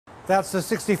That's the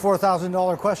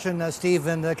 $64,000 question, Steve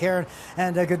and Karen.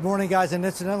 And good morning, guys. And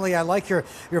incidentally, I like your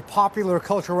popular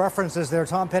cultural references there,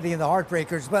 Tom Petty and the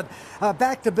Heartbreakers. But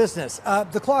back to business.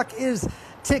 The clock is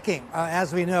ticking,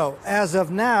 as we know. As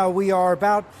of now, we are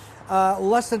about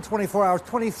less than 24 hours,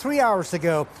 23 hours to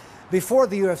go before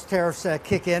the U.S. tariffs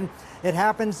kick in. It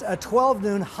happens at 12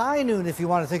 noon, high noon, if you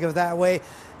want to think of it that way,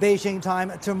 Beijing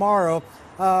time tomorrow.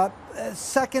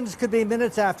 Seconds, could be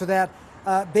minutes after that.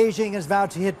 Beijing is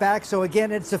vowed to hit back. So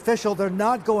again, it's official. They're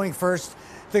not going first.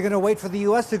 They're going to wait for the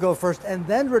U.S. to go first and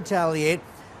then retaliate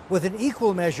with an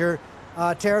equal measure,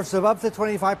 tariffs of up to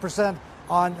 25%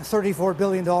 on $34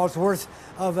 billion worth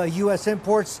of U.S.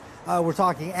 imports. We're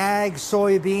talking ag,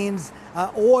 soybeans,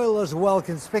 oil as well,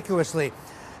 conspicuously.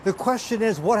 The question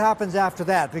is, what happens after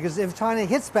that? Because if China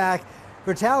hits back,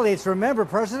 retaliates, remember,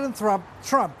 President Trump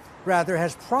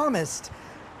has promised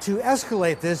to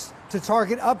escalate this to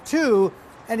target up to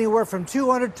anywhere from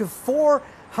 $200 to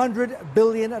 $400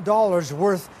 billion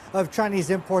worth of Chinese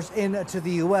imports into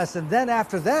the U.S. And then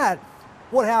after that,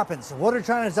 what happens? What are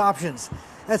China's options?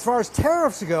 As far as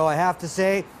tariffs go, I have to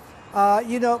say,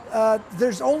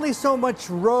 there's only so much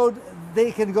road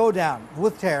they can go down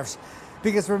with tariffs.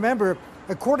 Because remember,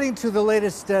 according to the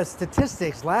latest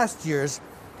statistics, last year's,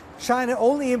 China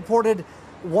only imported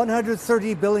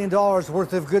 $130 billion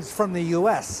worth of goods from the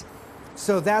U.S.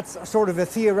 So that's sort of a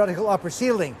theoretical upper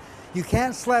ceiling. You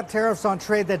can't slap tariffs on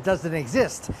trade that doesn't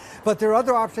exist. But there are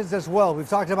other options as well. We've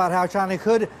talked about how China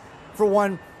could, for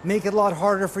one, make it a lot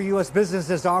harder for U.S.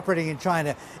 businesses operating in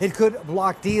China. It could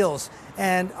block deals.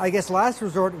 And I guess last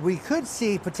resort, we could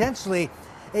see potentially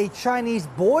a Chinese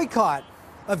boycott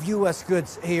of U.S.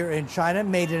 goods here in China,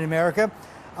 made in America.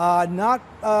 Not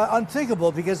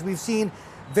unthinkable, because we've seen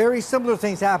very similar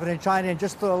things happen in China in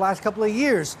just the last couple of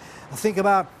years. Think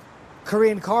about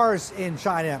Korean cars in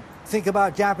China. Think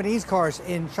about Japanese cars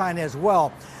in China as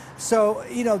well. So,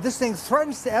 this thing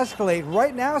threatens to escalate.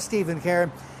 Right now, Steve and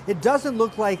Karen, it doesn't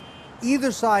look like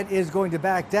either side is going to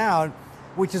back down,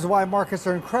 which is why markets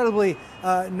are incredibly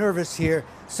nervous here.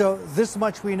 So this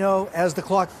much we know as the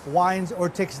clock winds or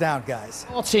ticks down, guys.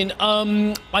 Martin,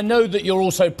 I know that you're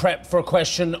also prepped for a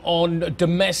question on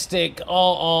domestic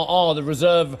RRR, the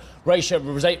reserve ratio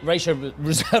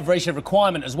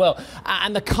requirement as well,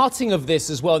 and the cutting of this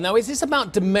as well. Now, is this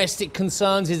about domestic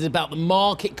concerns? Is it about the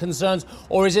market concerns?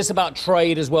 Or is this about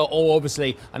trade as well? Or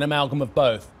obviously an amalgam of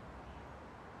both?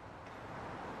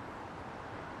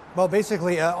 Well,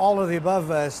 basically, all of the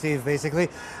above, Steve, basically.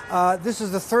 This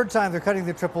is the third time they're cutting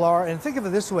the RRR. And think of it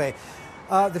this way.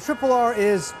 The RRR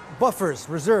is buffers,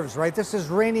 reserves, right? This is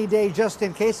rainy day, just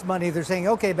in case money. They're saying,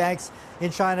 okay, banks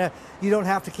in China, you don't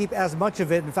have to keep as much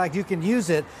of it. In fact, you can use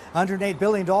it, $108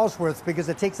 billion worth, because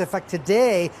it takes effect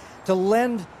today to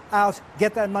lend out,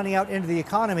 get that money out into the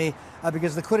economy,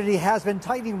 because liquidity has been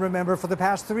tightening, remember, for the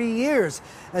past 3 years,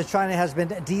 as China has been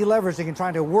deleveraging and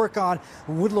trying to work on,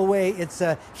 whittle away its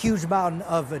huge mountain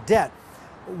of debt.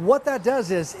 What that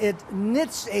does is it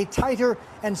knits a tighter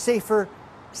and safer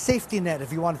safety net,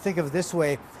 if you want to think of it this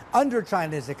way, under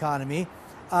China's economy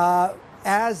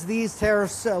as these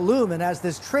tariffs loom and as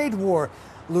this trade war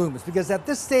looms. Because at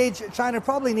this stage, China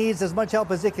probably needs as much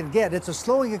help as it can get. It's a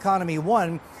slowing economy,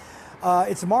 one.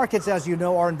 Its markets, as you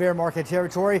know, are in bear market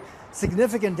territory.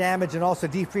 Significant damage and also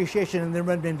depreciation in the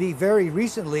renminbi very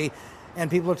recently.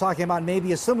 And people are talking about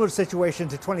maybe a similar situation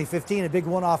to 2015, a big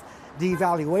one-off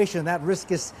devaluation. That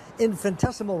risk is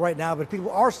infinitesimal right now, but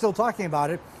people are still talking about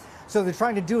it. So they're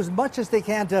trying to do as much as they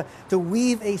can to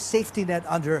weave a safety net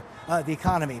under the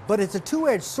economy. But it's a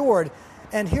two-edged sword,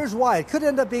 and here's why. It could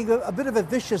end up being a bit of a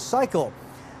vicious cycle,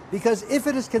 because if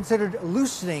it is considered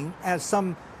loosening, as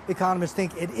some economists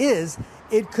think it is,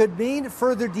 it could mean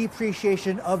further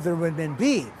depreciation of the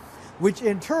renminbi, which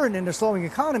in turn, in a slowing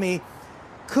economy,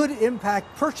 could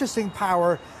impact purchasing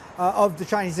power of the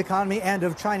Chinese economy and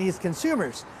of Chinese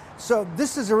consumers. So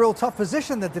this is a real tough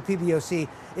position that the PBOC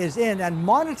is in, and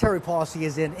monetary policy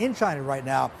is in China right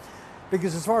now,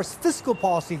 because as far as fiscal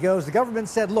policy goes, the government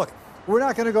said, look, we're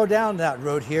not going to go down that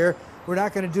road here. We're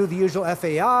not going to do the usual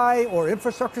FAI or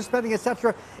infrastructure spending,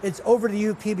 etc. It's over to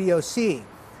you, PBOC.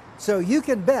 So you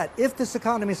can bet if this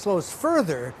economy slows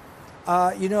further,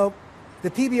 the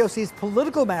PBOC's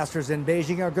political masters in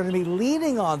Beijing are going to be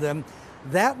leaning on them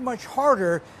that much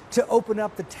harder to open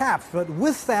up the taps. But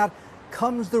with that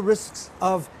comes the risks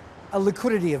of a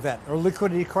liquidity event or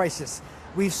liquidity crisis.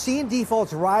 We've seen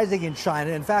defaults rising in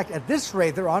China. In fact, at this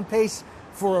rate, they're on pace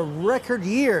for a record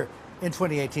year in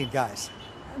 2018, guys.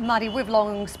 Marty, we've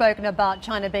long spoken about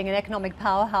China being an economic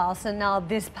powerhouse, and now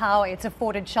this power, it's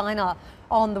afforded China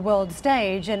on the world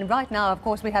stage. And right now, of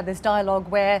course, we have this dialogue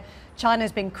where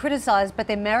China's being criticized, but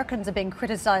the Americans are being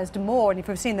criticized more. And if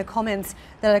we've seen the comments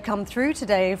that have come through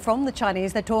today from the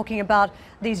Chinese, they're talking about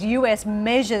these US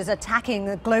measures attacking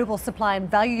the global supply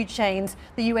and value chains.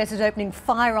 The US is opening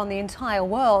fire on the entire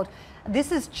world.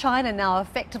 This is China now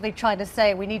effectively trying to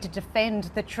say we need to defend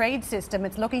the trade system.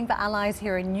 It's looking for allies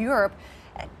here in Europe.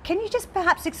 Can you just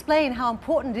perhaps explain how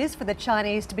important it is for the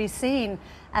Chinese to be seen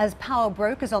as power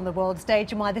brokers on the world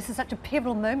stage and why this is such a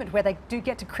pivotal moment where they do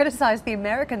get to criticize the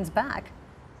Americans back?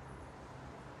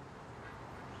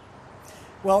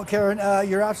 Well, Karen,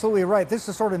 you're absolutely right. This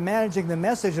is sort of managing the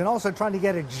message and also trying to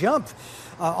get a jump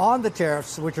on the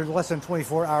tariffs, which are less than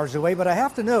 24 hours away. But I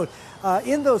have to note,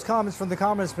 in those comments from the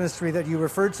Commerce Ministry that you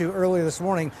referred to earlier this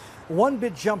morning, one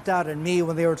bit jumped out at me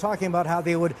when they were talking about how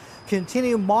they would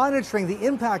continue monitoring the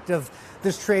impact of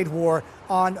this trade war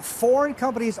on foreign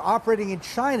companies operating in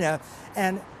China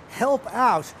and help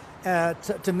out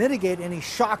to mitigate any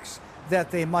shocks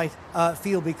that they might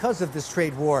feel because of this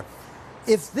trade war.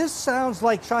 If this sounds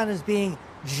like China's being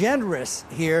generous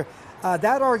here,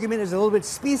 that argument is a little bit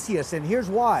specious, and here's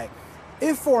why.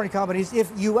 If foreign companies,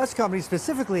 if U.S. companies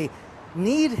specifically,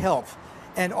 need help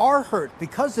and are hurt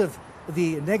because of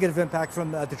the negative impact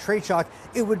from the trade shock,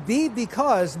 it would be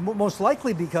because, most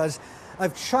likely because,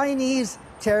 of Chinese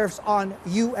tariffs on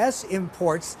U.S.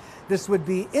 imports. This would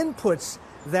be inputs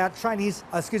that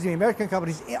American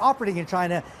companies operating in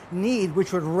China need,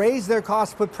 which would raise their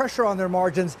costs, put pressure on their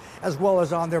margins, as well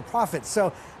as on their profits.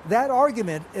 So that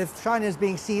argument, if China is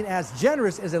being seen as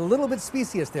generous, is a little bit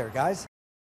specious there, guys.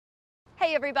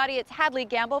 Hey everybody, it's Hadley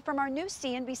Gamble from our new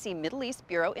CNBC Middle East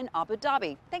Bureau in Abu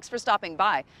Dhabi. Thanks for stopping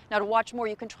by. Now to watch more,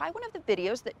 you can try one of the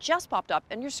videos that just popped up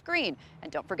on your screen.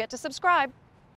 And don't forget to subscribe.